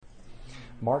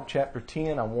Mark chapter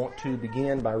 10, I want to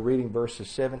begin by reading verses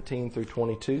 17 through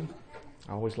 22.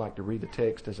 I always like to read the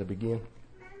text as I begin.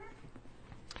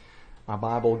 My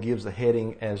Bible gives the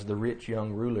heading as the rich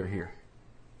young ruler here.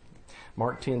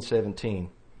 Mark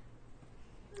 10:17.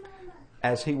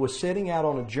 As he was setting out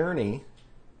on a journey,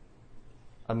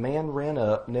 a man ran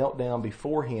up, knelt down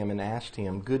before him, and asked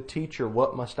him, "Good teacher,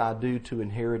 what must I do to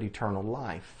inherit eternal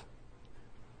life?"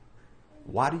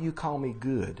 "Why do you call me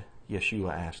good?"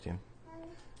 Yeshua asked him.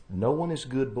 "No one is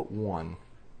good but one,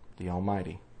 the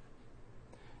Almighty.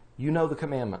 You know the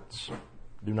commandments.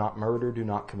 Do not murder, do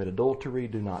not commit adultery,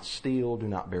 do not steal, do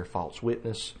not bear false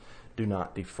witness, do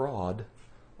not defraud,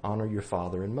 honor your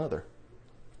father and mother."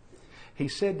 He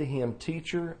said to him,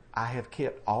 "Teacher, I have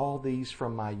kept all these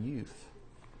from my youth."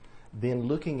 Then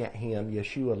looking at him,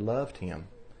 Yeshua loved him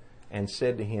and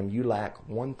said to him, "You lack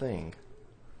one thing.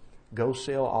 Go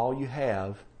sell all you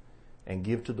have and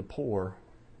give to the poor,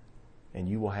 and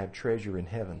you will have treasure in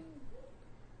heaven.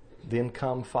 Then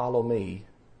come follow me."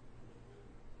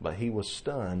 But he was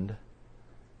stunned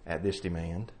at this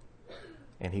demand,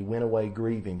 and he went away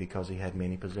grieving because he had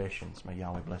many possessions. May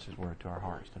Yahweh bless His word to our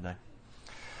hearts today.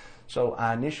 So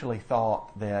I initially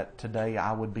thought that today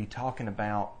I would be talking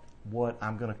about what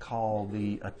I'm going to call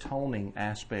the atoning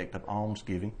aspect of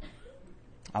almsgiving.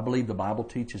 I believe the Bible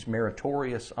teaches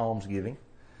meritorious almsgiving,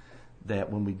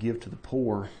 that when we give to the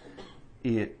poor,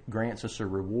 it grants us a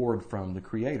reward from the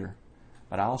Creator.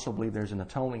 But I also believe there's an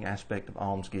atoning aspect of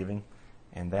almsgiving,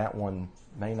 and that one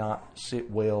may not sit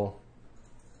well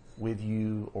with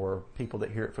you or people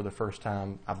that hear it for the first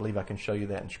time. I believe I can show you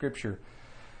that in Scripture,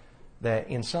 that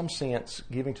in some sense,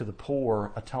 giving to the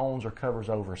poor atones or covers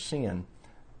over sin,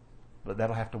 but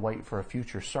that'll have to wait for a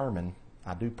future sermon.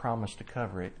 I do promise to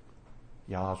cover it,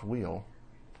 Yah's will.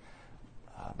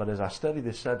 But as I study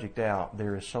this subject out,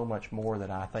 there is so much more that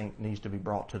I think needs to be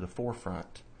brought to the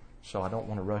forefront, so I don't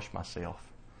want to rush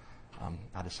myself.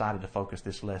 I decided to focus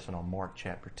this lesson on Mark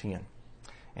chapter 10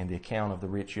 and the account of the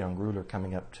rich young ruler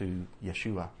coming up to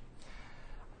Yeshua.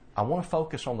 I want to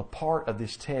focus on the part of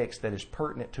this text that is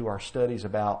pertinent to our studies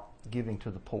about giving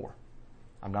to the poor.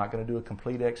 I'm not going to do a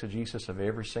complete exegesis of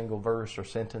every single verse or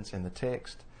sentence in the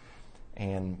text,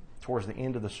 and towards the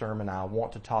end of the sermon I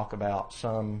want to talk about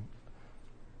some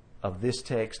of this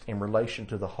text in relation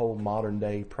to the whole modern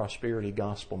day prosperity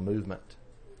gospel movement.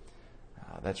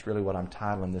 That's really what I'm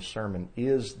titling this sermon.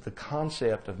 Is the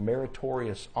concept of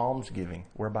meritorious almsgiving,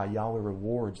 whereby Yahweh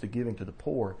rewards the giving to the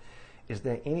poor, is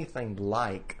there anything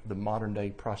like the modern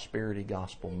day prosperity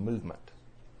gospel movement?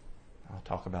 I'll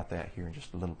talk about that here in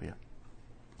just a little bit.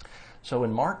 So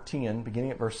in Mark 10, beginning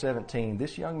at verse 17,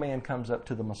 this young man comes up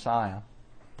to the Messiah,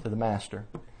 to the Master,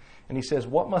 and he says,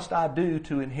 "What must I do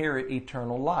to inherit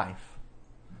eternal life?"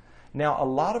 Now, a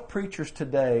lot of preachers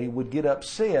today would get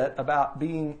upset about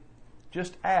being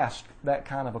just asked that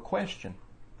kind of a question.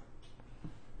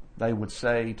 They would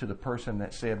say to the person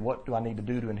that said, "What do I need to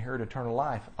do to inherit eternal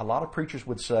life?" A lot of preachers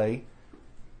would say,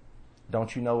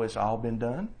 "Don't you know it's all been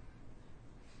done?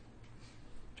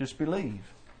 Just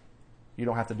believe. You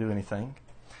don't have to do anything.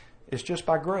 It's just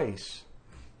by grace."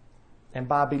 And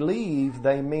by believe,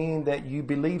 they mean that you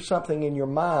believe something in your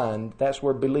mind. That's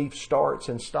where belief starts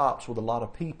and stops with a lot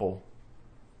of people.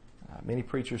 Many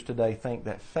preachers today think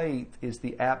that faith is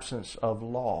the absence of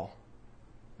law.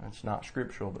 That's not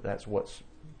scriptural, but that's what's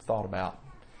thought about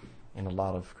in a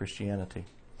lot of Christianity.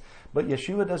 But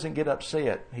Yeshua doesn't get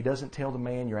upset. He doesn't tell the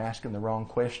man, "You're asking the wrong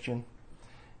question."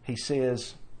 He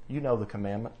says, "You know the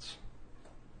commandments."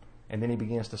 And then he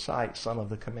begins to cite some of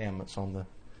the commandments on the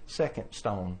second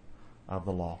stone of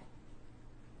the law.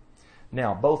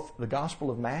 Now, both the Gospel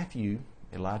of Matthew,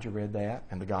 Elijah read that,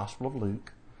 and the Gospel of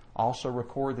Luke also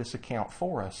record this account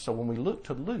for us. So when we look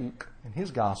to Luke in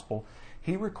his Gospel,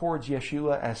 he records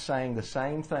Yeshua as saying the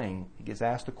same thing. He gets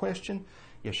asked a question,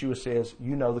 Yeshua says,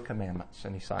 "You know the commandments,"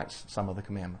 and he cites some of the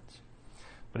commandments.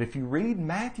 But if you read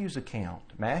Matthew's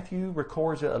account, Matthew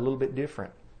records it a little bit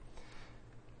different.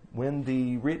 When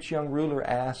the rich young ruler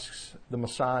asks the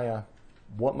Messiah,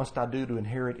 "What must I do to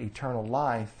inherit eternal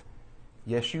life?"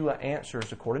 Yeshua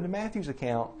answers according to Matthew's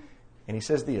account, and he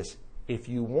says this, "If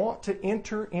you want to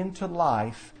enter into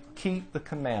life, keep the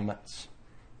commandments."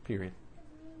 Period.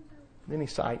 Then he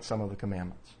cites some of the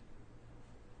commandments.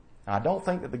 Now, I don't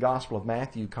think that the Gospel of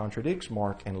Matthew contradicts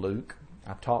Mark and Luke.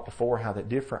 I've taught before how that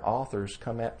different authors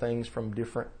come at things from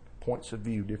different points of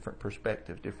view, different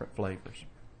perspectives, different flavors.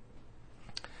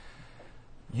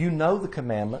 "You know the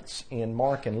commandments" in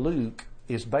Mark and Luke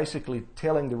is basically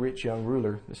telling the rich young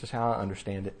ruler, this is how I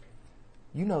understand it,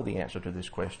 you know the answer to this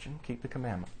question, keep the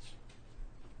commandments.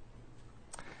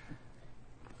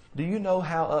 Do you know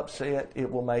how upset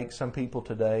it will make some people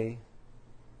today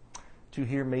to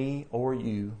hear me or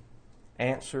you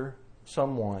answer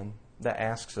someone that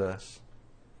asks us,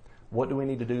 what do we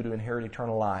need to do to inherit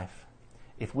eternal life?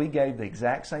 If we gave the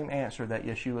exact same answer that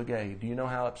Yeshua gave, do you know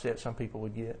how upset some people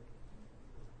would get?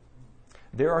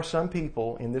 There are some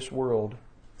people in this world,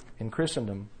 in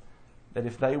Christendom, that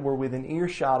if they were within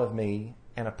earshot of me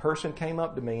and a person came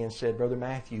up to me and said, Brother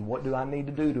Matthew, what do I need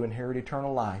to do to inherit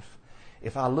eternal life?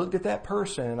 If I looked at that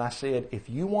person and I said, if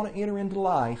you want to enter into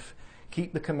life,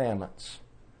 keep the commandments.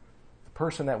 The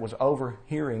person that was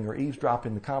overhearing or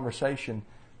eavesdropping the conversation,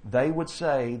 they would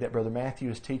say that Brother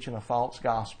Matthew is teaching a false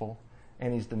gospel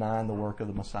and he's denying the work of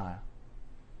the Messiah.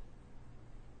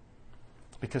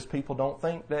 Because people don't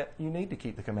think that you need to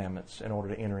keep the commandments in order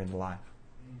to enter into life.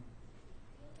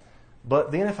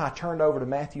 But then if I turned over to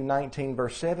Matthew 19,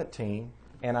 verse 17,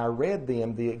 and I read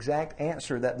them the exact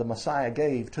answer that the Messiah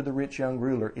gave to the rich young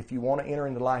ruler, if you want to enter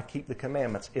into life, keep the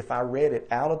commandments. If I read it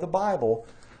out of the Bible,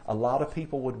 a lot of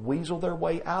people would weasel their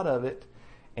way out of it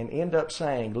and end up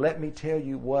saying, let me tell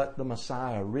you what the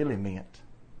Messiah really meant.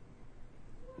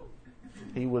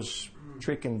 He was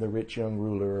tricking the rich young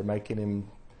ruler or making him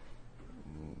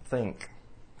think,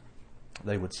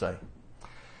 they would say.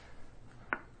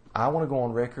 I want to go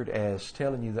on record as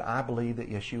telling you that I believe that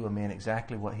Yeshua meant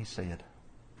exactly what he said.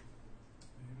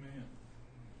 Amen.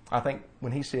 I think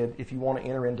when he said, if you want to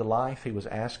enter into life, he was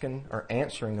asking or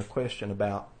answering a question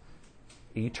about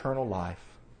eternal life.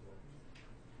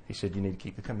 He said, you need to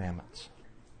keep the commandments.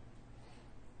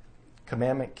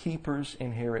 Commandment keepers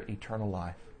inherit eternal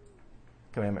life.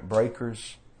 Commandment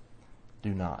breakers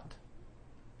do not.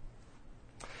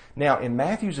 Now, in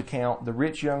Matthew's account, the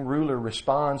rich young ruler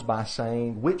responds by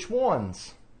saying, which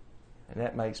ones? And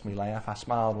that makes me laugh. I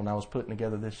smiled when I was putting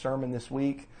together this sermon this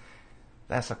week.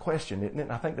 That's a question, isn't it?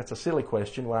 And I think that's a silly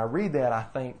question. When I read that, I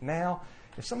think, now,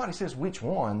 if somebody says which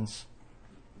ones,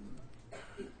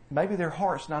 maybe their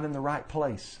heart's not in the right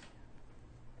place.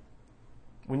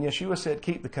 When Yeshua said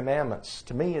keep the commandments,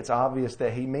 to me it's obvious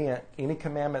that he meant any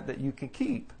commandment that you can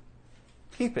keep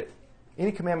it.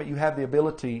 Any commandment you have the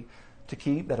ability to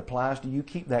keep that applies to you,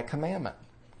 keep that commandment.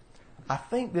 I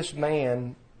think this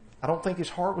man, I don't think his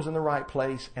heart was in the right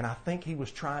place, and I think he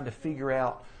was trying to figure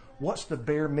out what's the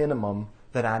bare minimum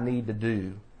that I need to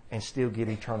do and still get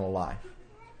eternal life.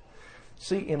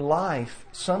 See, in life,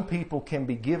 some people can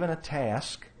be given a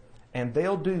task and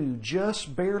they'll do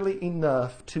just barely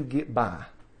enough to get by.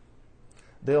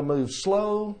 They'll move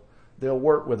slow, they'll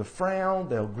work with a frown,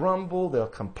 they'll grumble, they'll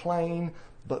complain,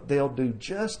 but they'll do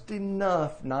just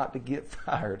enough not to get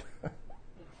fired.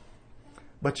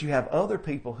 But you have other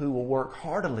people who will work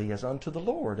heartily as unto the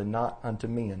Lord and not unto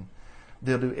men.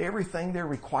 They'll do everything they're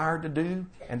required to do,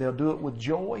 and they'll do it with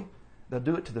joy. They'll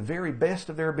do it to the very best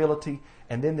of their ability,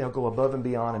 and then they'll go above and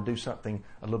beyond and do something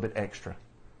a little bit extra.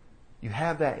 You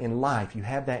have that in life. You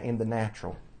have that in the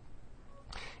natural.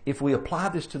 If we apply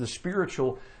this to the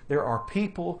spiritual, there are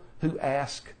people who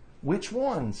ask, which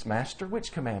ones, Master?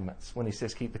 Which commandments? When he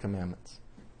says keep the commandments.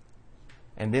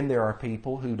 And then there are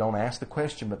people who don't ask the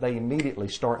question, but they immediately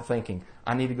start thinking,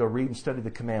 I need to go read and study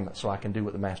the commandments so I can do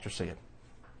what the Master said.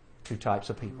 Two types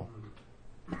of people.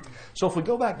 So if we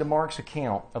go back to Mark's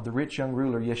account of the rich young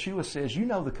ruler, Yeshua says, you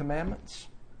know the commandments.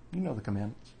 You know the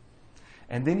commandments.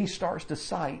 And then he starts to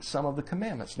cite some of the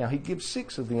commandments. Now he gives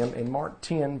 6 of them in Mark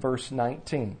 10, verse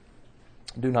 19.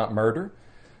 Do not murder.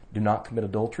 Do not commit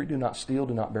adultery. Do not steal.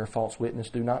 Do not bear false witness.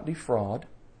 Do not defraud.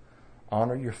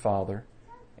 Honor your father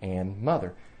and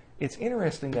mother. It's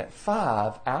interesting that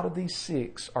 5 out of these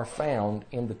 6 are found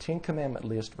in the 10 Commandment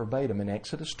list verbatim in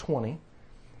Exodus 20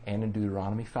 and in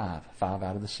Deuteronomy 5. 5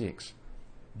 out of the 6.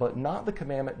 But not the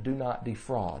commandment, do not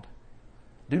defraud.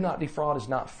 Do not defraud is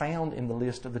not found in the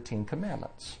list of the 10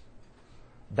 Commandments.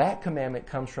 That commandment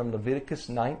comes from Leviticus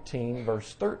 19,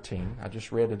 verse 13. I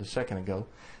just read it a second ago.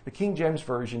 The King James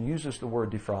Version uses the word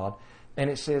defraud, and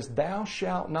it says, thou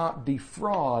shalt not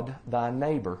defraud thy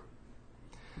neighbor,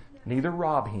 neither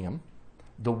rob him.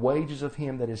 The wages of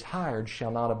him that is hired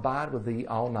shall not abide with thee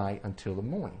all night until the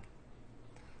morning.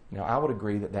 Now, I would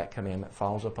agree that that commandment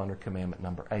falls up under commandment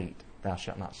number 8, thou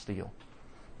shalt not steal.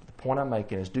 The point I'm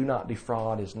making is do not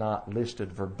defraud is not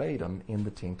listed verbatim in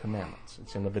the 10 Commandments.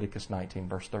 It's in Leviticus 19,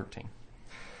 verse 13.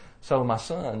 So my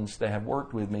sons that have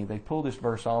worked with me, they pull this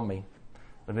verse on me,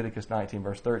 Leviticus 19,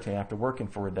 verse 13, after working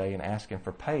for a day and asking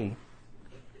for pay,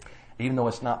 even though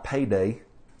it's not payday.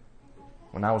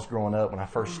 When I was growing up, when I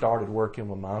first started working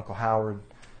with my Uncle Howard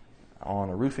on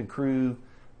a roofing crew,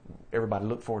 everybody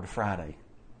looked forward to Friday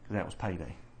because that was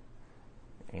payday.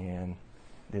 And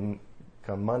then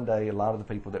come Monday, a lot of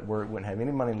the people that work wouldn't have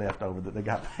any money left over that they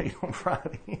got paid on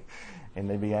Friday. And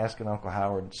they'd be asking Uncle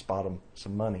Howard to spot them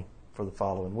some money for the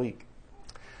following week.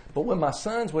 But when my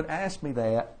sons would ask me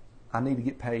that, I need to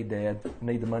get paid, Dad, I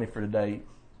need the money for today,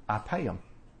 I pay them.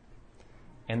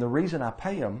 And the reason I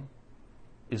pay them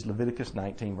is Leviticus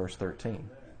 19, verse 13.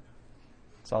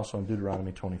 It's also in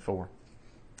Deuteronomy 24.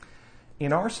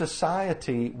 In our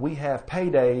society, we have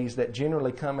paydays that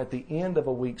generally come at the end of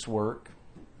a week's work,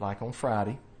 like on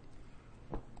Friday.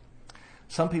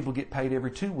 Some people get paid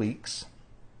every 2 weeks.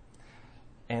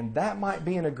 And that might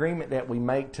be an agreement that we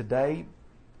make today,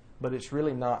 but it's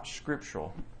really not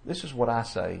scriptural. This is what I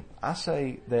say. I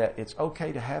say that it's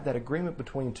okay to have that agreement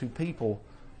between two people,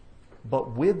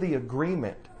 but with the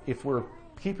agreement, if we're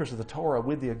keepers of the Torah,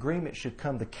 with the agreement should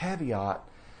come the caveat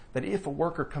that if a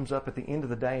worker comes up at the end of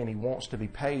the day and he wants to be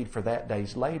paid for that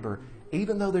day's labor,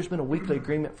 even though there's been a weekly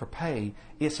agreement for pay,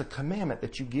 it's a commandment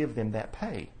that you give them that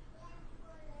pay.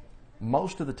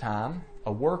 Most of the time,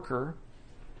 a worker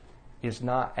is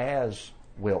not as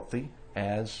wealthy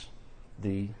as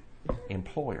the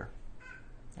employer.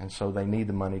 And so they need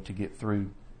the money to get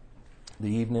through the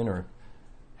evening or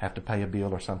have to pay a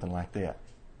bill or something like that.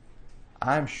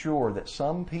 I'm sure that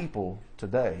some people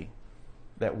today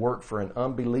that work for an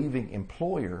unbelieving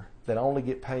employer that only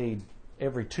get paid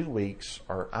every 2 weeks,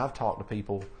 or I've talked to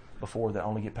people before that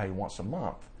only get paid once a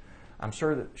month. I'm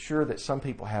sure that some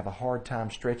people have a hard time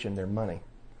stretching their money,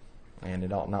 and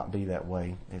it ought not be that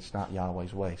way. It's not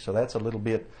Yahweh's way. So that's a little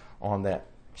bit on that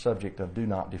subject of do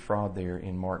not defraud there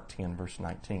in Mark 10, verse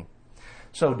 19.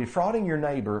 So defrauding your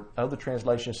neighbor, other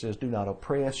translation says do not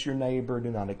oppress your neighbor, do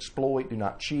not exploit, do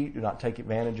not cheat, do not take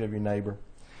advantage of your neighbor.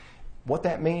 What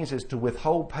that means is to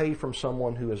withhold pay from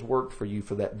someone who has worked for you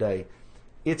for that day.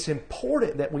 It's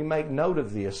important that we make note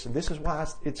of this, and this is why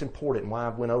it's important and why I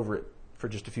went over it for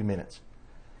just a few minutes.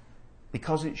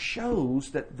 Because it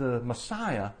shows that the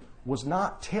Messiah was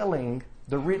not telling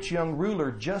the rich young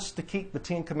ruler just to keep the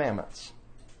 10 Commandments.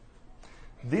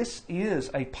 This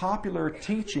is a popular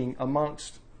teaching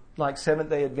amongst like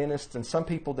Seventh-day Adventists and some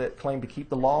people that claim to keep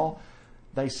the law.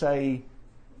 They say,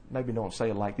 maybe don't say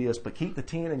it like this, but keep the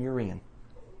 10 and you're in.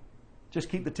 Just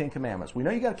keep the 10 Commandments. We know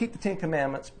you got to keep the 10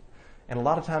 Commandments, and a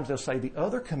lot of times they'll say the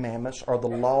other commandments are the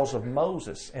laws of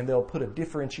Moses, and they'll put a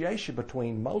differentiation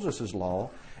between Moses' law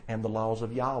and the laws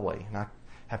of Yahweh. And I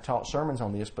have taught sermons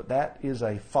on this, but that is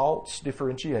a false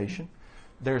differentiation.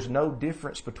 There's no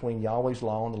difference between Yahweh's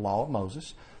law and the law of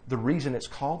Moses. The reason it's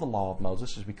called the law of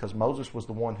Moses is because Moses was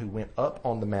the one who went up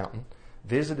on the mountain,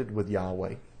 visited with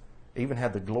Yahweh, even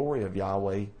had the glory of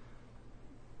Yahweh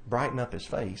brighten up his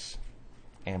face,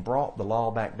 and brought the law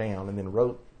back down and then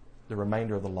wrote the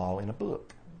remainder of the law in a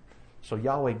book. So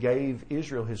Yahweh gave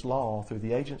Israel his law through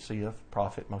the agency of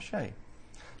Prophet Moshe.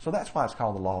 So that's why it's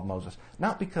called the law of Moses.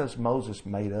 Not because Moses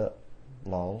made up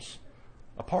laws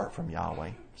apart from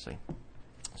Yahweh. See?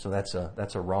 So that's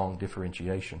a wrong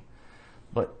differentiation.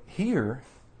 But here,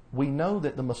 we know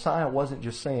that the Messiah wasn't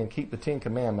just saying keep the 10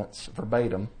 Commandments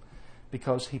verbatim,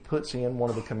 because he puts in one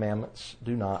of the commandments,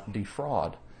 do not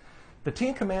defraud. The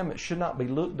 10 Commandments should not be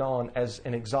looked on as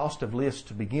an exhaustive list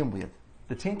to begin with.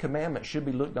 The 10 Commandments should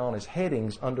be looked on as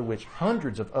headings under which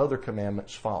hundreds of other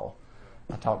commandments fall.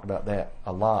 I talked about that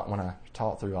a lot when I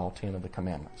taught through all 10 of the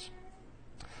commandments.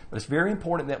 But it's very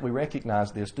important that we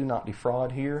recognize this. Do not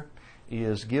defraud here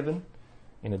is given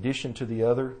in addition to the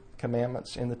other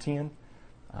commandments in the 10,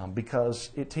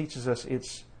 because it teaches us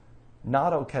it's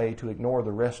not okay to ignore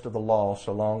the rest of the law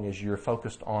so long as you're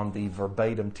focused on the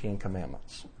verbatim 10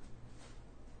 Commandments.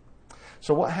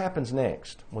 So what happens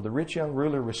next? Well, the rich young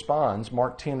ruler responds,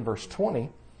 Mark 10, verse 20,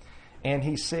 and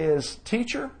he says,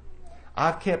 Teacher,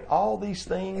 I've kept all these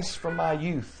things from my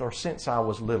youth, or since I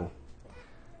was little.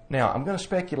 Now, I'm going to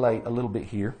speculate a little bit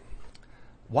here.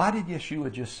 Why did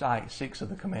Yeshua just cite 6 of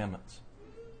the commandments?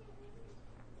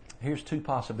 Here's 2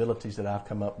 possibilities that I've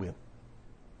come up with.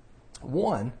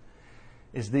 One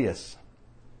is this.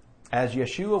 As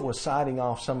Yeshua was citing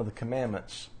off some of the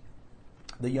commandments,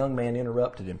 the young man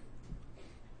interrupted him.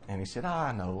 And he said,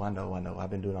 I know. I've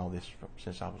been doing all this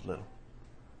since I was little.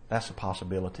 That's a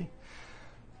possibility.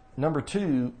 Number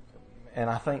 2, and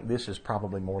I think this is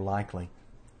probably more likely,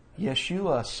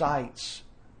 Yeshua cites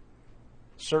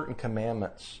certain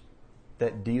commandments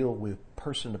that deal with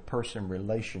person-to-person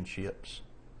relationships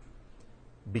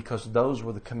because those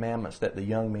were the commandments that the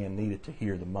young man needed to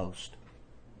hear the most.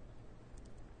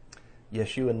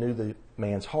 Yeshua knew the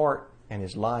man's heart and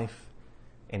his life,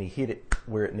 and he hit it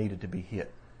where it needed to be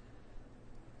hit.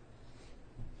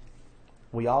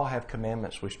 We all have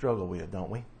commandments we struggle with, don't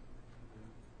we?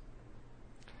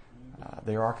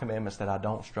 There are commandments that I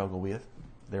don't struggle with.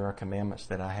 there are commandments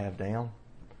that I have down,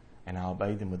 and I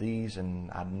obey them with ease, and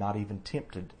I'm not even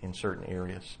tempted in certain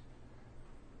areas.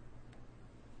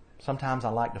 Sometimes I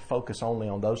like to focus only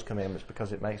on those commandments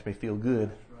because it makes me feel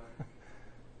good.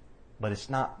 But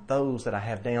it's not those that I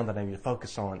have down that I need to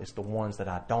focus on. It's the ones that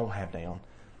I don't have down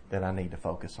that I need to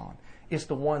focus on. It's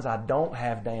the ones I don't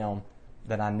have down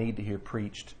that I need to hear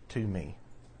preached to me,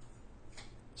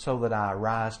 so that I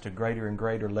rise to greater and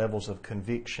greater levels of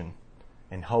conviction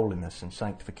and holiness and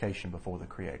sanctification before the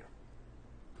Creator.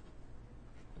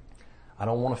 I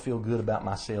don't want to feel good about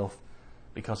myself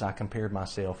because I compared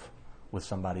myself with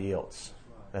somebody else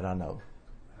that I know.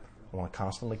 I want to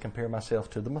constantly compare myself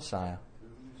to the Messiah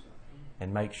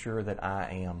and make sure that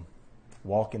I am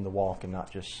walking the walk and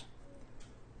not just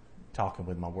talking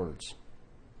with my words.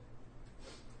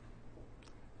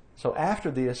 So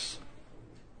after this,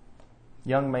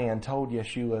 young man told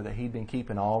Yeshua that he'd been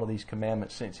keeping all of these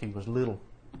commandments since he was little.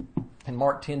 In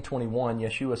Mark 10:21,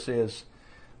 Yeshua says,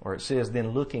 or it says, then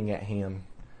looking at him,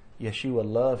 Yeshua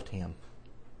loved him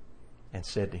and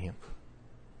said to him,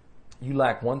 you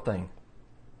lack one thing.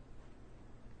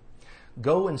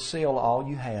 Go and sell all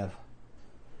you have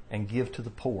and give to the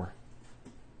poor,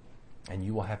 and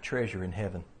you will have treasure in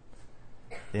heaven.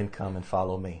 Then come and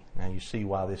follow me. Now you see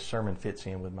why this sermon fits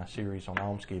in with my series on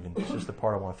almsgiving. This is the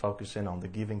part I want to focus in on, the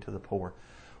giving to the poor.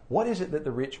 What is it that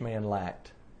the rich man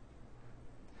lacked?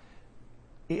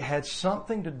 It had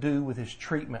something to do with his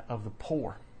treatment of the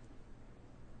poor.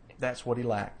 That's what he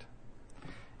lacked.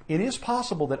 It is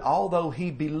possible that although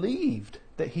he believed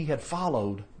that he had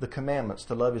followed the commandments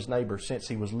to love his neighbor since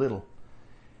he was little,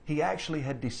 he actually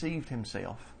had deceived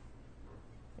himself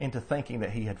into thinking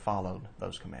that he had followed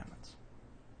those commandments.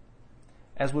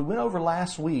 As we went over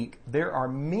last week, there are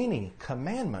many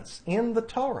commandments in the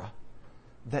Torah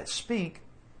that speak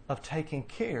of taking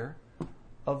care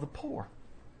of the poor.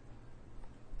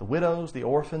 The widows, the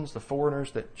orphans, the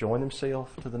foreigners that join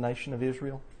themselves to the nation of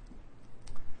Israel.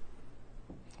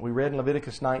 We read in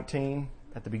Leviticus 19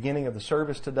 at the beginning of the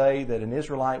service today that an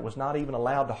Israelite was not even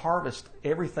allowed to harvest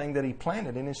everything that he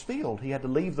planted in his field. He had to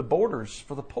leave the borders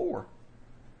for the poor.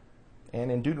 And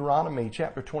in Deuteronomy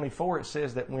chapter 24, it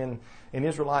says that when an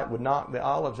Israelite would knock the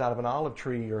olives out of an olive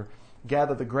tree or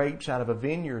gather the grapes out of a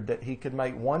vineyard, that he could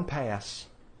make one pass.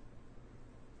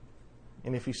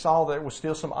 And if he saw there was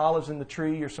still some olives in the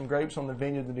tree or some grapes on the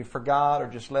vineyard that he forgot or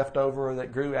just left over or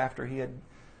that grew after he had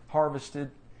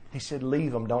harvested, he said,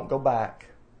 leave them, don't go back.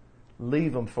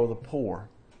 Leave them for the poor.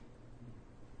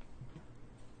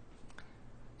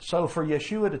 So for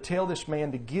Yeshua to tell this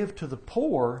man to give to the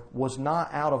poor was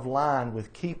not out of line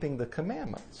with keeping the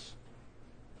commandments.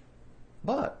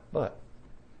 But,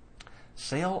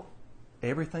 sell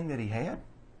everything that he had?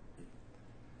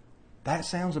 That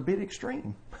sounds a bit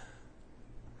extreme.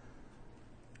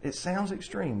 It sounds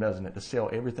extreme, doesn't it, to sell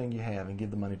everything you have and give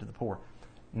the money to the poor.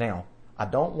 Now, I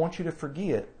don't want you to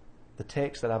forget the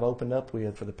text that I've opened up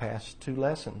with for the past two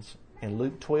lessons. In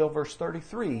Luke 12, verse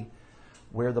 33,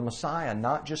 where the Messiah,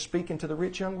 not just speaking to the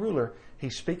rich young ruler,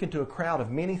 he's speaking to a crowd of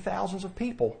many thousands of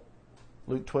people.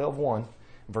 Luke 12:1.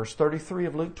 Verse 33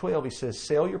 of Luke 12, he says,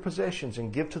 sell your possessions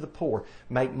and give to the poor.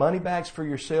 Make money bags for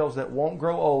yourselves that won't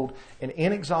grow old, an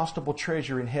inexhaustible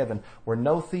treasure in heaven where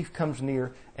no thief comes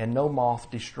near and no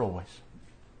moth destroys.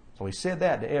 So he said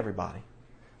that to everybody.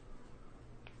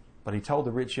 But he told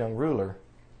the rich young ruler,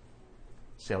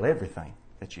 sell everything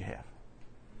that you have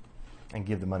and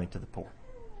give the money to the poor.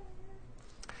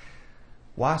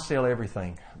 Why sell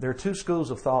everything? There are two schools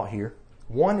of thought here.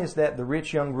 One is that the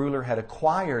rich young ruler had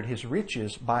acquired his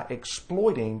riches by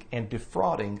exploiting and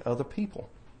defrauding other people.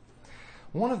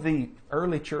 One of the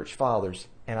early church fathers,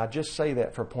 and I just say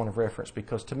that for a point of reference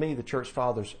because to me the church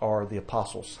fathers are the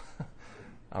apostles.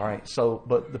 All right,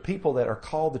 but the people that are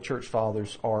called the church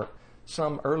fathers are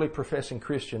some early professing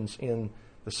Christians in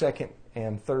the 2nd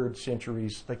and 3rd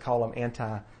centuries. They call them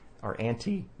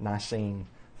anti-Nicene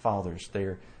fathers.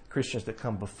 They're Christians that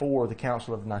come before the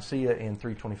Council of Nicaea in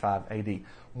 325 AD.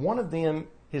 One of them,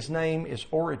 his name is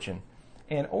Origen.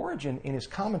 And Origen, in his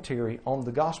commentary on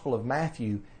the Gospel of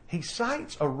Matthew, he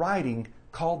cites a writing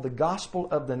called the Gospel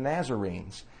of the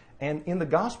Nazarenes. And in the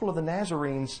Gospel of the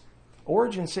Nazarenes,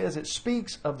 Origen says it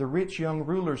speaks of the rich young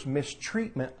ruler's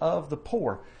mistreatment of the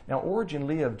poor. Now, Origen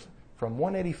lived from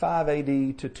 185 AD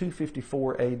to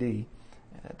 254 AD.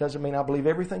 That doesn't mean I believe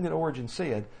everything that Origen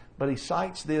said, but he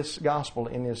cites this gospel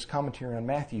in his commentary on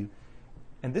Matthew.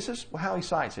 And this is how he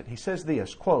cites it. He says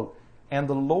this, quote, and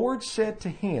the Lord said to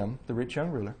him, the rich young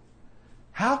ruler,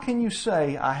 how can you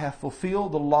say I have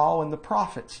fulfilled the law and the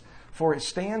prophets? For it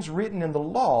stands written in the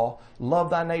law, love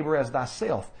thy neighbor as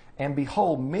thyself. And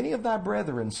behold, many of thy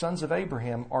brethren, sons of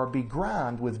Abraham, are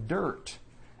begrimed with dirt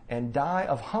and die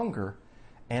of hunger,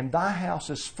 and thy house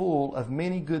is full of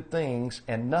many good things,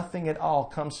 and nothing at all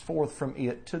comes forth from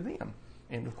it to them.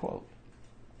 End of quote.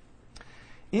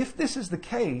 If this is the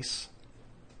case,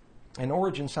 and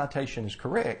Origen's citation is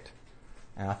correct,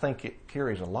 and I think it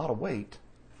carries a lot of weight,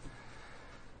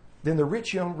 then the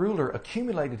rich young ruler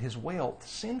accumulated his wealth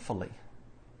sinfully.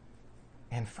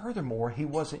 And furthermore, he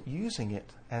wasn't using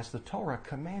it as the Torah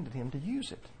commanded him to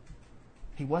use it.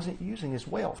 He wasn't using his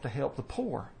wealth to help the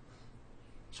poor.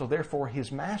 So therefore,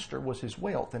 his master was his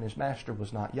wealth, and his master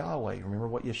was not Yahweh. Remember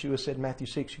what Yeshua said in Matthew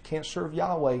 6, you can't serve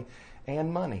Yahweh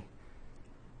and money.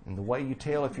 And the way you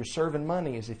tell if you're serving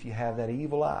money is if you have that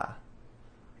evil eye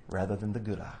rather than the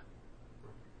good eye.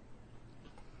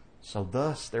 So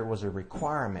thus, there was a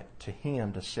requirement to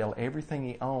him to sell everything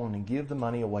he owned and give the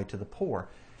money away to the poor.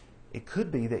 It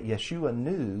could be that Yeshua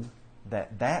knew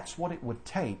that that's what it would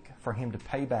take for him to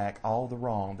pay back all the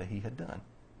wrong that he had done.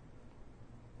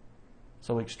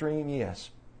 So extreme,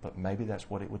 yes, but maybe that's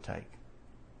what it would take.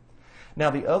 Now,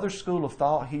 the other school of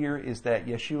thought here is that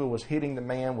Yeshua was hitting the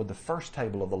man with the first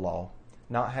table of the law,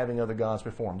 not having other gods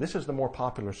before him. This is the more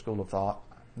popular school of thought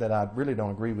that I really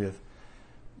don't agree with.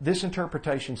 This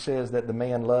interpretation says that the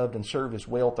man loved and served his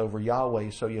wealth over Yahweh,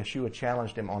 so Yeshua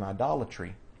challenged him on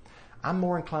idolatry. I'm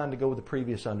more inclined to go with the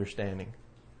previous understanding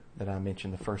that I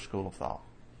mentioned, the first school of thought.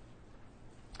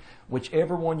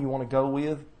 Whichever one you want to go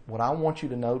with, what I want you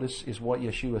to notice is what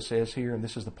Yeshua says here, and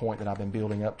this is the point that I've been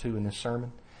building up to in this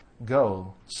sermon.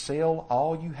 Go, sell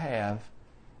all you have,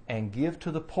 and give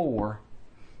to the poor,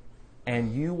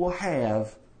 and you will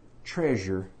have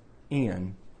treasure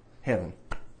in heaven.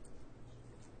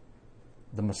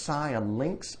 The Messiah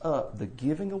links up the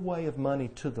giving away of money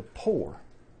to the poor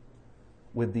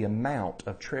with the amount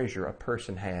of treasure a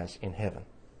person has in heaven.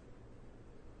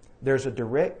 There's a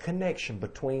direct connection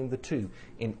between the two.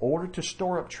 In order to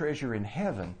store up treasure in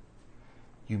heaven,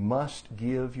 you must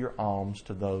give your alms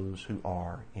to those who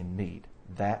are in need.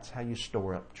 That's how you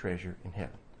store up treasure in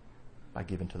heaven, by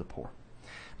giving to the poor.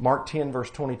 Mark 10 verse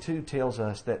 22 tells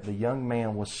us that the young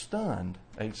man was stunned.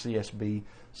 HCSB,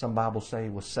 some Bibles say he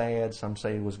was sad, some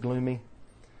say he was gloomy.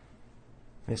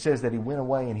 And it says that he went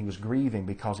away and he was grieving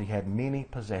because he had many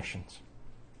possessions.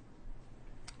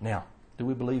 Now, do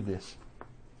we believe this?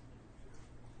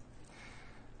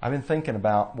 I've been thinking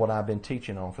about what I've been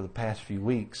teaching on for the past few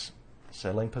weeks.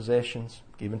 Selling possessions,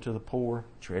 giving to the poor,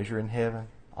 treasure in heaven,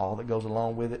 all that goes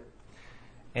along with it.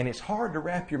 And it's hard to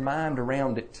wrap your mind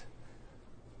around it.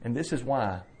 And this is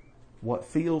why. What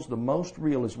feels the most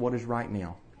real is what is right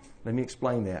now. Let me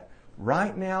explain that.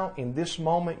 Right now, in this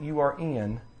moment you are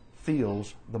in,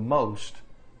 feels the most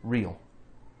real.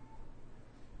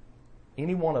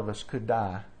 Any one of us could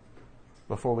die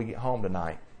before we get home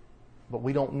tonight. But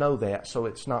we don't know that, so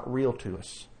it's not real to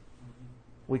us.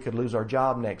 We could lose our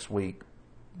job next week,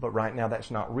 but right now that's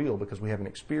not real because we haven't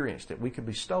experienced it. We could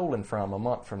be stolen from a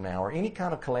month from now, or any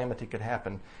kind of calamity could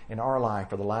happen in our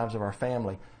life or the lives of our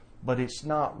family, but it's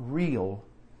not real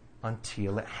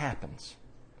until it happens.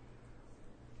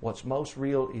 What's most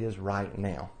real is right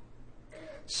now.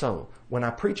 So, when I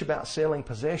preach about selling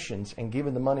possessions and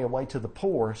giving the money away to the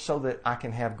poor so that I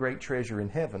can have great treasure in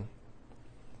heaven,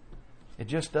 it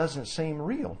just doesn't seem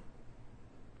real.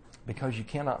 Because you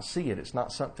cannot see it. It's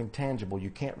not something tangible. You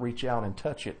can't reach out and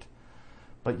touch it.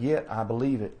 But yet, I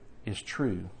believe it is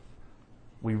true.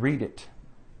 We read it.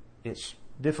 It's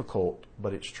difficult,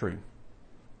 but it's true.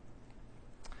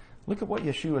 Look at what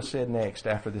Yeshua said next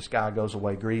after this guy goes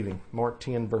away grieving. Mark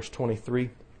 10, verse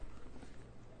 23.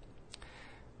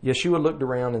 Yeshua looked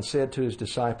around and said to his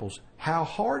disciples, "How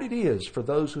hard it is for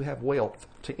those who have wealth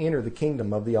to enter the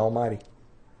kingdom of the Almighty."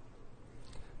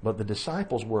 But the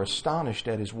disciples were astonished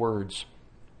at his words.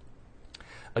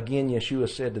 Again, Yeshua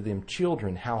said to them,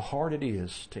 "Children, how hard it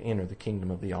is to enter the kingdom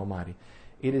of the Almighty.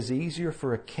 It is easier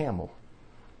for a camel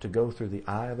to go through the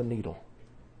eye of a needle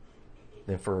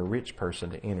than for a rich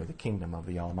person to enter the kingdom of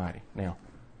the Almighty." Now,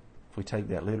 if we take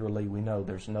that literally, we know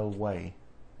there's no way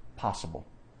possible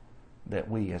that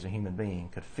we as a human being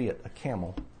could fit a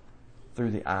camel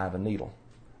through the eye of a needle.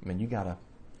 I mean, you got to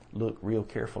look real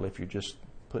careful if you're just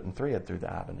putting thread through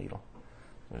the eye of a needle.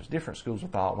 There's different schools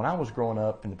of thought. When I was growing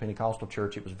up in the Pentecostal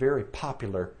church, it was very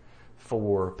popular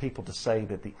for people to say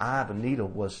that the eye of a needle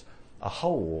was a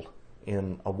hole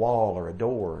in a wall or a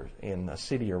door in a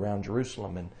city around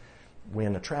Jerusalem. And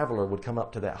when a traveler would come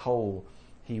up to that hole,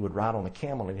 he would ride on a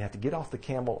camel and he'd have to get off the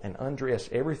camel and undress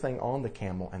everything on the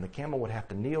camel. And the camel would have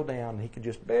to kneel down and he could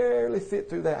just barely fit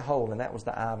through that hole. And that was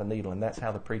the eye of a needle. And that's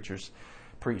how the preachers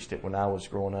preached it when I was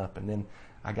growing up, and then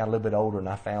I got a little bit older and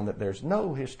I found that there's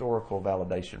no historical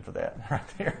validation for that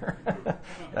right there.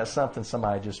 That's something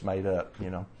somebody just made up, you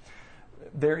know.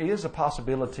 There is a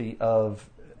possibility of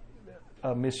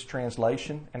a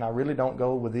mistranslation, and I really don't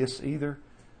go with this either,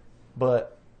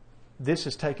 but this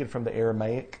is taken from the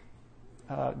Aramaic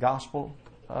gospel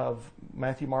of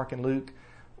Matthew, Mark, and Luke,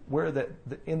 where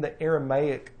in the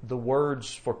Aramaic, the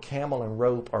words for camel and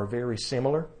rope are very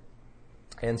similar.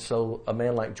 And so a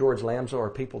man like George Lamsa, or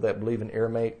people that believe in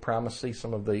Aramaic primacy,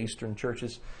 some of the Eastern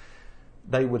churches,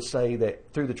 they would say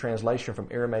that through the translation from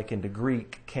Aramaic into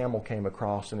Greek, camel came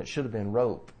across, and it should have been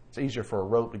rope. It's easier for a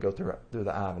rope to go through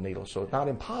the eye of a needle. So it's not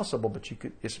impossible, but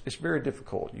it's very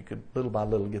difficult. You could little by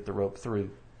little get the rope through.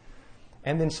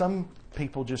 And then some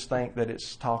people just think that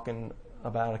it's talking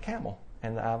about a camel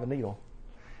and the eye of a needle.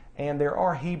 And there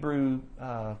are Hebrew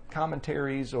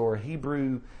commentaries or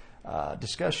Hebrew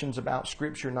discussions about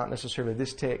Scripture, not necessarily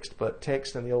this text, but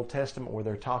text in the Old Testament where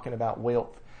they're talking about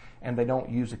wealth, and they don't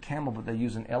use a camel, but they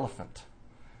use an elephant.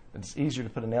 It's easier to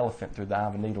put an elephant through the eye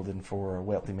of a needle than for a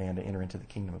wealthy man to enter into the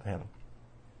kingdom of heaven.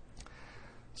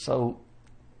 So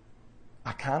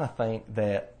I kind of think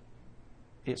that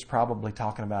it's probably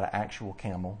talking about an actual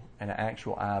camel and an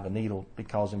actual eye of a needle,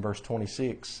 because in verse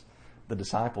 26, the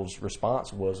disciples'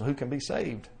 response was, who can be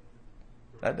saved?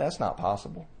 That's not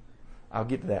possible. I'll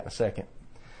get to that in a second.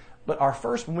 But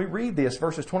when we read this,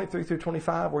 verses 23 through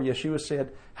 25, where Yeshua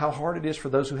said how hard it is for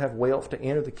those who have wealth to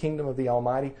enter the kingdom of the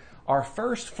Almighty, our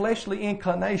first fleshly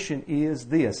inclination is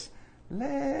this: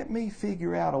 let me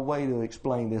figure out a way to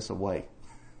explain this away.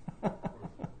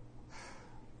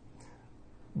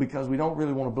 Because we don't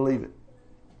really want to believe it.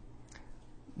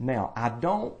 Now, I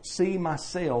don't see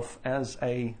myself as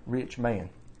a rich man.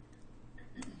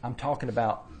 I'm talking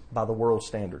about by the world's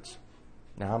standards.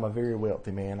 Now, I'm a very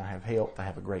wealthy man. I have health. I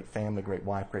have a great family, great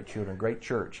wife, great children, great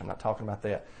church. I'm not talking about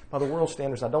that. By the world's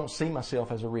standards, I don't see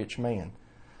myself as a rich man.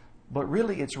 But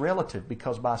really, it's relative,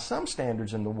 because by some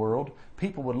standards in the world,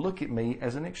 people would look at me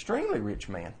as an extremely rich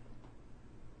man.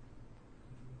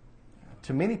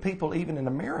 To many people, even in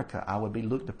America, I would be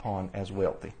looked upon as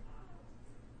wealthy.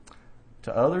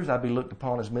 To others, I'd be looked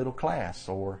upon as middle class,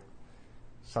 or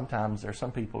sometimes there's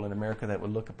some people in America that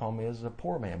would look upon me as a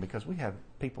poor man, because we have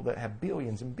people that have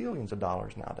billions and billions of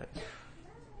dollars nowadays.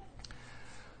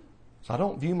 So I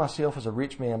don't view myself as a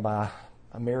rich man by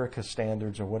America's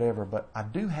standards or whatever, but I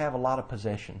do have a lot of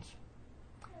possessions.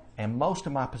 And most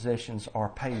of my possessions are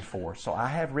paid for, so I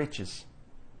have riches.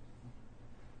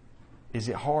 Is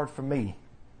it hard for me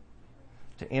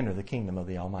to enter the kingdom of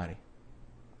the Almighty?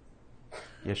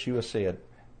 Yeshua said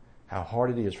how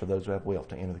hard it is for those who have wealth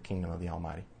to enter the kingdom of the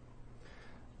Almighty.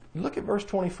 Look at verse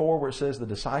 24 where it says the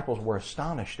disciples were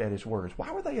astonished at his words.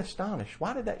 Why were they astonished?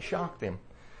 Why did that shock them?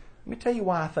 Let me tell you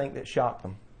why I think that shocked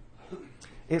them.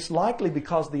 It's likely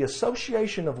because the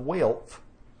association of wealth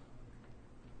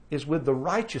is with the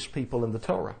righteous people in the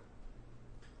Torah.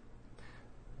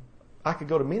 I could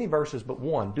go to many verses, but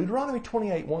one. Deuteronomy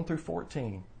 28, 1 through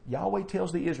 14. Yahweh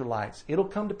tells the Israelites, it'll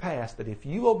come to pass that if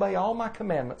you obey all my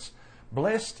commandments,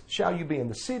 blessed shall you be in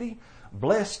the city,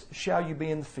 blessed shall you be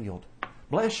in the field.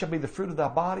 Blessed shall be the fruit of thy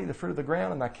body, the fruit of the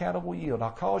ground, and thy cattle will yield. I'll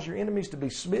cause your enemies to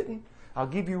be smitten. I'll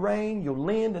give you rain. You'll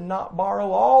lend and not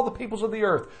borrow. All the peoples of the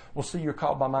earth will see you're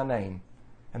called by my name,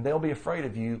 and they'll be afraid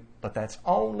of you, but that's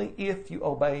only if you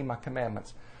obey my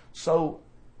commandments. So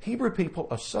Hebrew people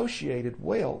associated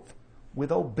wealth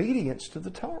with obedience to the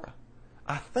Torah.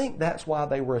 I think that's why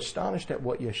they were astonished at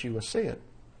what Yeshua said.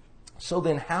 So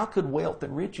then how could wealth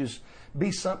and riches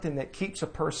be something that keeps a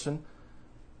person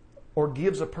or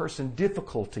gives a person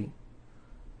difficulty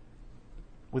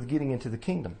with getting into the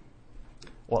kingdom?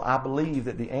 Well, I believe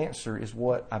that the answer is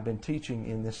what I've been teaching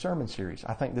in this sermon series.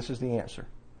 I think this is the answer.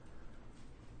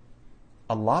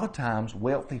 A lot of times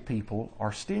wealthy people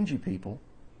are stingy people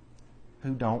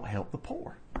who don't help the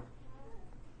poor.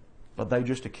 But they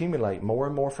just accumulate more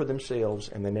and more for themselves,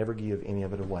 and they never give any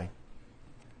of it away.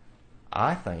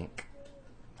 I think,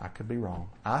 I could be wrong,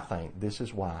 I think this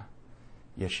is why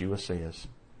Yeshua says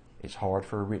it's hard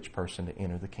for a rich person to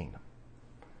enter the kingdom.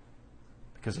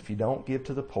 Because if you don't give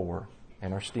to the poor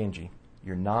and are stingy,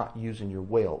 you're not using your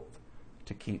wealth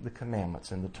to keep the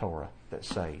commandments in the Torah that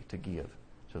say to give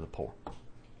to the poor.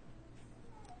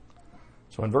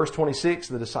 So in verse 26,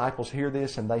 the disciples hear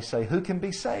this and they say, who can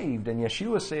be saved? And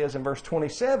Yeshua says in verse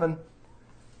 27,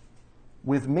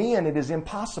 with men it is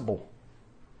impossible.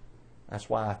 That's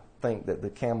why I think that the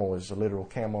camel is a literal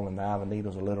camel and the eye of a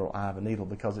needle is a literal eye of a needle,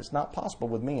 because it's not possible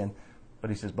with men. But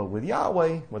he says, but with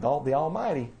Yahweh, with all the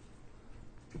Almighty,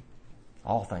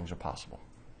 all things are possible.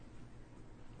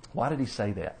 Why did he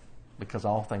say that? because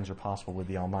all things are possible with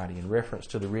the Almighty, in reference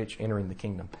to the rich entering the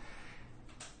kingdom.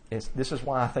 This is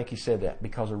why I think he said that,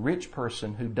 because a rich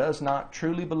person who does not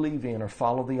truly believe in or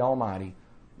follow the Almighty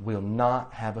will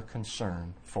not have a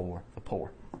concern for the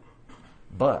poor.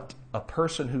 But a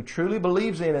person who truly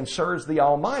believes in and serves the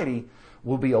Almighty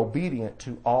will be obedient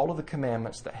to all of the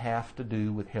commandments that have to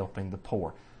do with helping the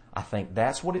poor. I think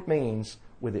that's what it means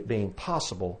with it being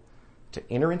possible to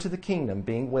enter into the kingdom,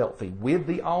 being wealthy with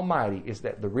the Almighty, is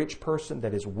that the rich person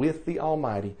that is with the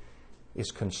Almighty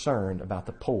is concerned about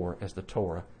the poor as the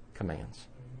Torah commands.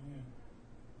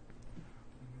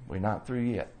 We're not through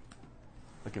yet.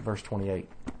 Look at verse 28.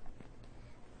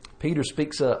 Peter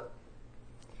speaks up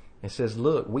and says,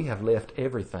 look, we have left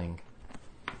everything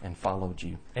and followed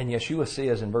you. And Yeshua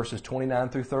says in verses 29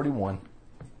 through 31,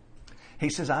 he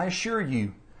says, I assure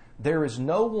you, there is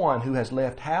no one who has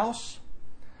left house,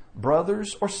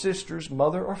 brothers or sisters,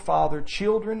 mother or father,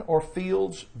 children or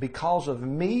fields because of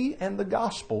me and the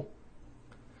gospel,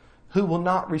 who will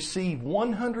not receive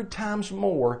 100 times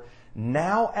more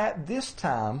now at this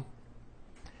time,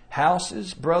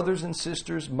 houses, brothers and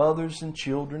sisters, mothers and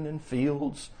children and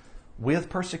fields, with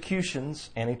persecutions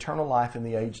and eternal life in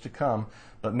the age to come.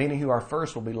 But many who are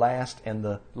first will be last, and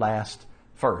the last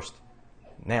first.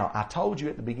 Now, I told you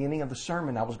at the beginning of the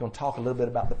sermon I was going to talk a little bit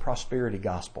about the prosperity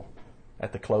gospel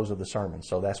at the close of the sermon.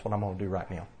 So that's what I'm going to do right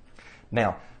now.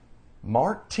 Now,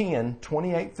 Mark 10,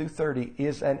 28 through 30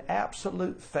 is an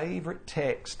absolute favorite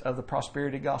text of the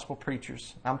prosperity gospel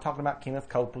preachers. I'm talking about Kenneth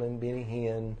Copeland, Benny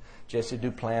Hinn, Jesse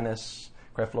Duplantis,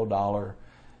 Creflo Dollar,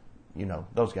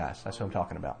 those guys. That's what I'm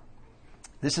talking about.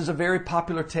 This is a very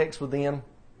popular text with them.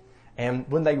 And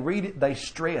when they read it, they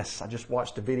stress. I just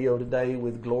watched a video today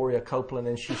with Gloria Copeland,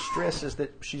 and she stresses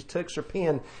that she takes her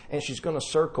pen and she's going to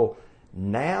circle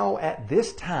now at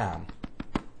this time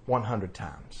 100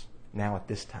 times. Now at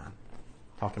this time.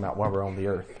 Talking about while we're on the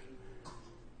earth.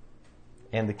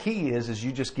 And the key is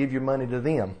you just give your money to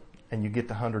them and you get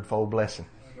the 100-fold blessing.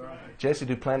 Right. Jesse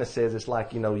Duplantis says it's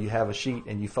like, you have a sheet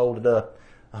and you fold it up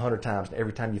 100 times, and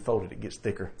every time you fold it, it gets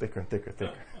thicker, thicker, and thicker,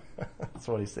 thicker. That's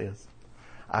what he says.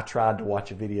 I tried to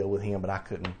watch a video with him, but I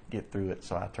couldn't get through it,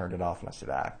 so I turned it off and I said,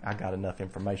 I got enough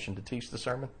information to teach the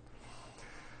sermon.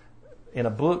 In a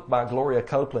book by Gloria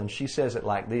Copeland, she says it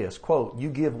like this, quote, you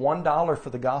give $1 for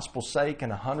the gospel's sake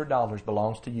and $100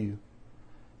 belongs to you.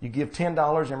 You give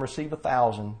 $10 and receive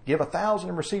 1,000. Give 1,000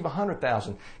 and receive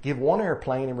 100,000. Give one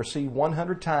airplane and receive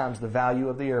 100 times the value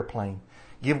of the airplane.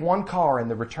 Give one car and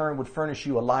the return would furnish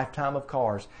you a lifetime of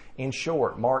cars. In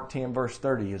short, Mark 10 verse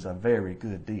 30 is a very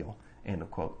good deal. End of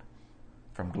quote.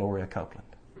 From Gloria Copeland.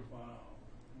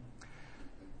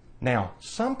 Now,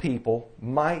 some people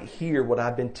might hear what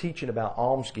I've been teaching about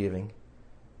almsgiving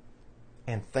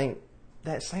and think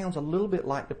that sounds a little bit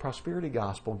like the prosperity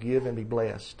gospel, give and be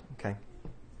blessed. Okay.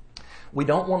 We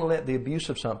don't want to let the abuse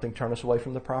of something turn us away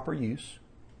from the proper use.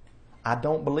 I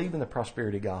don't believe in the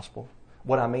prosperity gospel.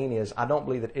 What I mean is, I don't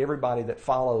believe that everybody that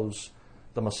follows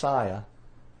the Messiah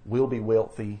will be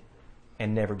wealthy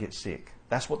and never get sick.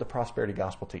 That's what the prosperity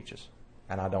gospel teaches.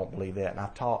 And I don't believe that. And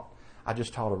I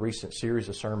just taught a recent series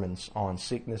of sermons on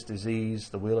sickness, disease,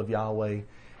 the will of Yahweh,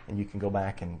 and you can go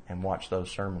back and watch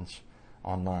those sermons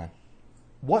online.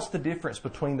 What's the difference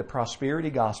between the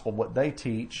prosperity gospel, what they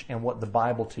teach, and what the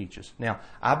Bible teaches? Now,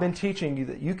 I've been teaching you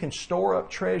that you can store up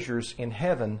treasures in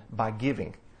heaven by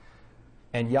giving,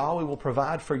 and Yahweh will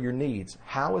provide for your needs.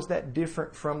 How is that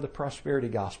different from the prosperity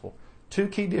gospel? Two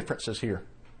key differences here,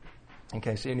 in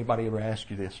case anybody ever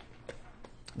asks you this.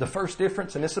 The first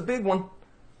difference, and it's a big one,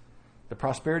 the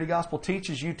prosperity gospel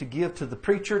teaches you to give to the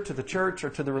preacher, to the church, or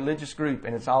to the religious group,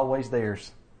 and it's always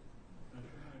theirs.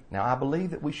 Now, I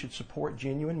believe that we should support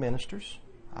genuine ministers.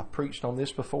 I've preached on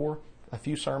this before, a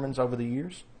few sermons over the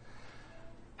years.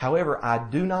 However, I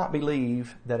do not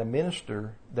believe that a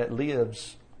minister that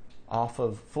lives off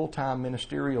of full-time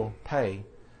ministerial pay,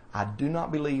 I do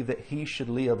not believe that he should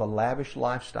live a lavish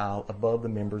lifestyle above the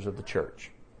members of the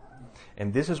church.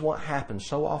 And this is what happens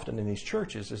so often in these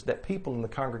churches, is that people in the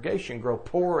congregation grow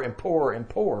poorer and poorer and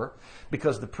poorer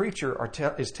because the preacher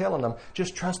is telling them,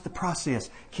 just trust the process.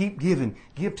 Keep giving.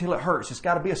 Give till it hurts. It's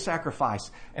got to be a sacrifice.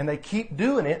 And they keep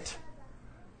doing it,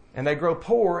 and they grow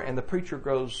poor, and the preacher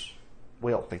grows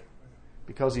wealthy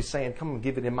because he's saying, come and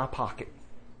give it in my pocket.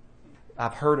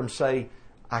 I've heard him say,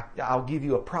 I'll give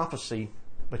you a prophecy,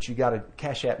 but you got to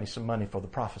cash at me some money for the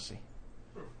prophecy.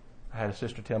 I had a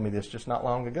sister tell me this just not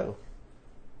long ago.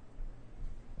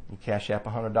 You cash app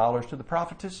 $100 to the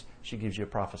prophetess, she gives you a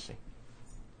prophecy.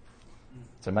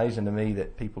 It's amazing to me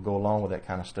that people go along with that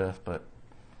kind of stuff, but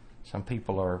some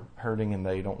people are hurting and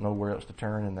they don't know where else to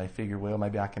turn, and they figure, well,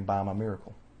 maybe I can buy my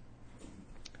miracle.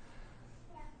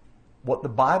 What the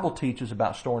Bible teaches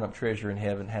about storing up treasure in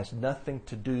heaven has nothing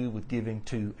to do with giving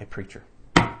to a preacher.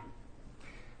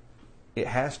 It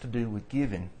has to do with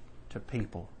giving to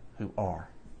people who are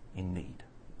in need.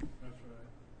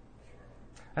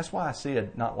 That's why I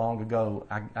said not long ago,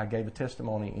 I gave a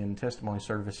testimony in testimony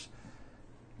service.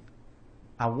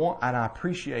 I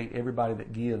appreciate everybody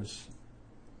that gives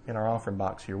in our offering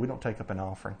box here. We don't take up an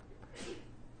offering.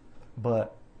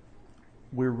 But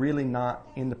we're really not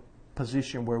in the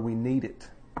position where we need it.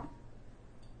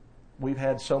 We've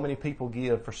had so many people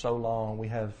give for so long. We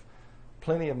have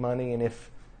plenty of money, and if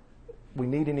we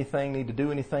need to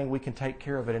do anything, we can take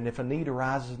care of it. And if a need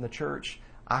arises in the church,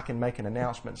 I can make an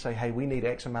announcement and say, hey, we need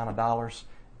X amount of dollars,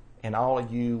 and all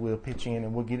of you will pitch in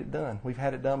and we'll get it done. We've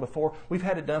had it done before. We've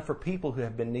had it done for people who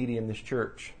have been needy in this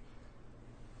church.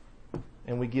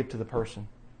 And we give to the person.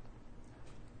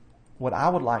 What I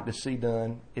would like to see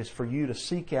done is for you to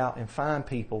seek out and find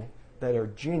people that are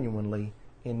genuinely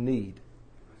in need.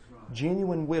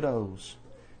 Genuine widows,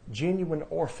 genuine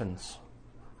orphans,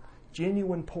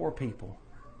 genuine poor people,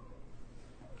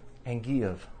 and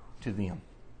give to them.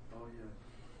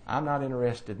 I'm not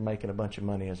interested in making a bunch of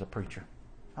money as a preacher.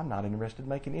 I'm not interested in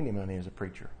making any money as a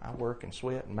preacher. I work and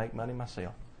sweat and make money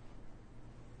myself.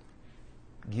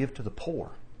 Give to the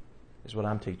poor is what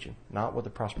I'm teaching, not what the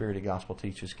prosperity gospel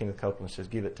teaches. Kenneth Copeland says,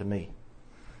 give it to me.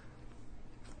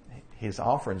 His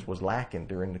offerings was lacking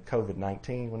during the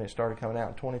COVID-19 when it started coming out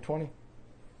in 2020.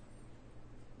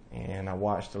 And I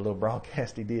watched a little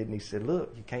broadcast he did, and he said,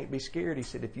 look, you can't be scared. He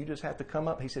said, if you just have to come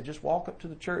up, he said, just walk up to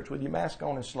the church with your mask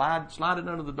on and slide it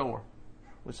under the door,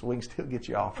 so we can still get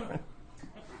you offering.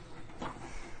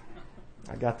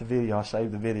 I got the video. I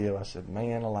saved the video. I said,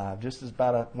 man alive, just as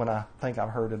about when I think I've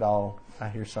heard it all, I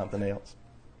hear something else.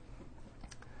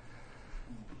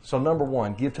 So number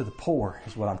one, give to the poor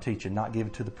is what I'm teaching, not give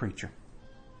it to the preacher.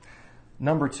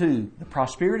 Number two, the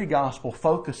prosperity gospel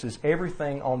focuses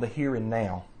everything on the here and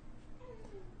now,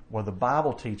 where the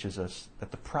Bible teaches us that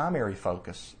the primary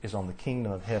focus is on the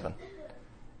kingdom of heaven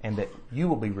and that you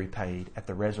will be repaid at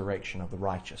the resurrection of the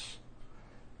righteous.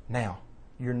 Now,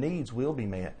 your needs will be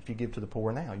met if you give to the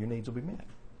poor now. Your needs will be met.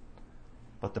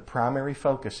 But the primary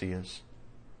focus is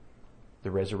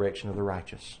the resurrection of the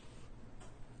righteous.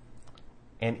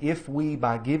 And if we,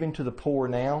 by giving to the poor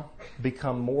now,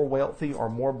 become more wealthy or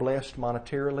more blessed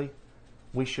monetarily,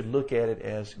 we should look at it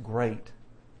as, great,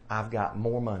 I've got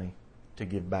more money to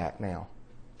give back now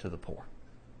to the poor,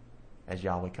 as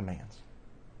Yahweh commands,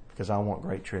 because I want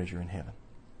great treasure in heaven.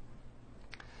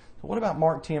 So what about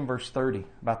Mark 10 verse 30,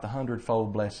 about the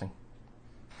 100-fold blessing?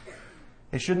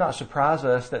 It should not surprise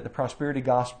us that the prosperity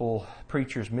gospel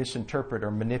preachers misinterpret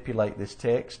or manipulate this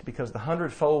text, because the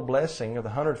 100-fold blessing or the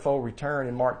 100-fold return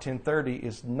in Mark 10:30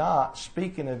 is not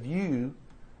speaking of you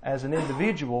as an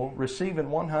individual receiving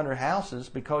 100 houses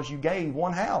because you gave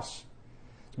one house.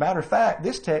 As a matter of fact,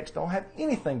 this text don't have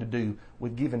anything to do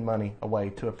with giving money away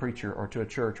to a preacher or to a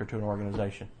church or to an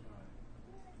organization.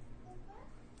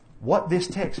 What this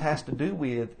text has to do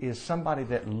with is somebody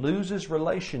that loses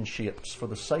relationships for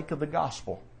the sake of the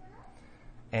gospel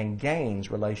and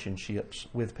gains relationships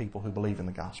with people who believe in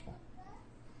the gospel.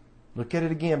 Look at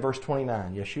it again, verse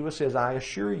 29. Yeshua says, I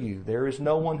assure you, there is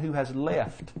no one who has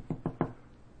left,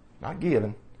 not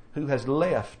given, who has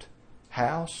left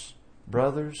house,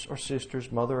 brothers or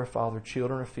sisters, mother or father,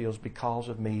 children or fields because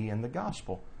of me and the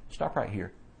gospel. Stop right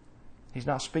here. He's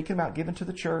not speaking about giving to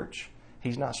the church.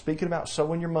 He's not speaking about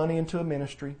sowing your money into a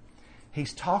ministry.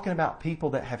 He's talking about people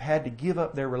that have had to give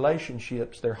up their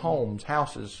relationships, their homes,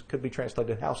 houses, could be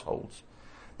translated households,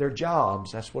 their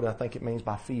jobs. That's what I think it means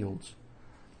by fields.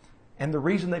 And the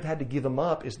reason they've had to give them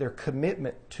up is their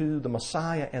commitment to the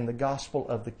Messiah and the gospel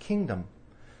of the kingdom.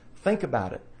 Think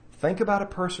about it. Think about a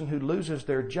person who loses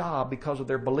their job because of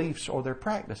their beliefs or their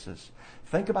practices.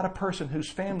 Think about a person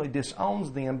whose family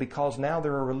disowns them because now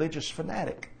they're a religious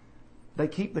fanatic. They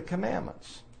keep the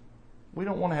commandments. We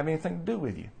don't want to have anything to do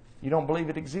with you. You don't believe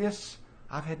it exists?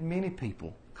 I've had many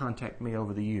people contact me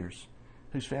over the years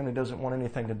whose family doesn't want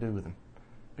anything to do with them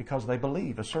because they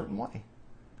believe a certain way.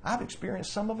 I've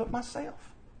experienced some of it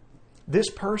myself. This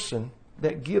person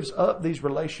that gives up these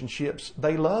relationships,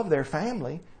 they love their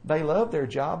family, they love their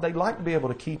job, they like to be able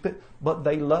to keep it, but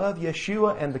they love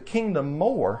Yeshua and the kingdom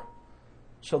more,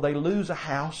 so they lose a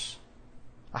house,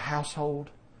 a household,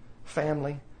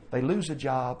 family, they lose a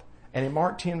job. And in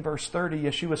Mark 10 verse 30,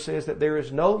 Yeshua says that there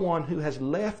is no one who has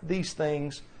left these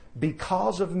things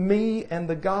because of me and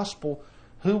the gospel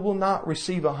who will not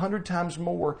receive 100 times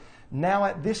more now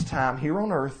at this time here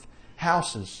on earth,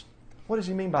 houses. What does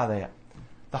he mean by that?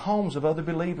 The homes of other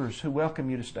believers who welcome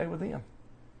you to stay with them.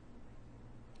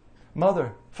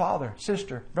 Mother, father,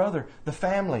 sister, brother, the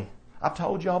family. I've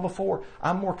told y'all before,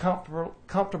 I'm more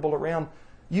comfortable around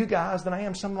you guys than I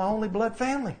am some of my only blood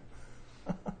family.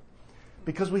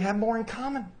 Because we have more in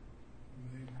common.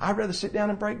 I'd rather sit down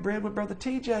and break bread with Brother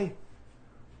TJ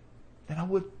than I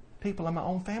would people in my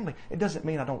own family. It doesn't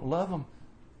mean I don't love them,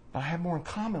 but I have more in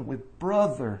common with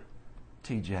Brother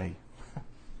TJ,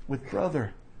 with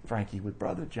Brother Frankie, with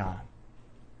Brother John.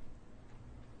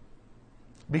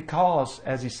 Because,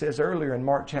 as he says earlier in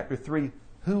Mark chapter 3,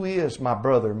 who is my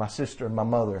brother, my sister, and my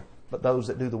mother, but those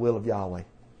that do the will of Yahweh?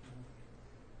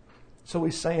 So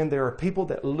he's saying there are people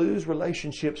that lose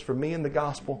relationships for me in the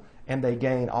gospel, and they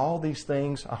gain all these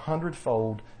things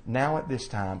 100-fold now at this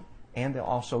time, and they'll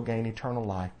also gain eternal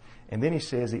life. And then he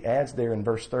says, he adds there in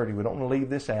verse 30, we don't want to leave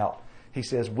this out. He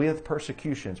says, with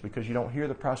persecutions, because you don't hear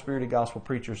the prosperity gospel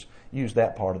preachers use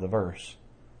that part of the verse.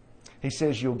 He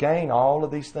says, you'll gain all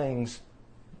of these things,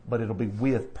 but it'll be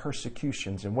with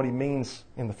persecutions. And what he means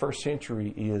in the first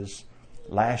century is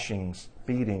lashings,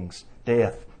 beatings,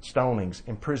 death, stonings,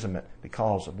 imprisonment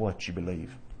because of what you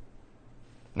believe.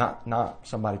 Not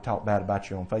somebody talk bad about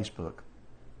you on Facebook.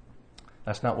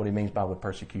 That's not what he means by with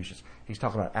persecutions. He's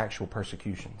talking about actual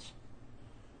persecutions.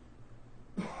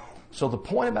 So the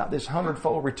point about this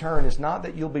 100-fold return is not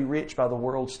that you'll be rich by the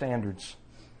world's standards.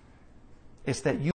 It's that you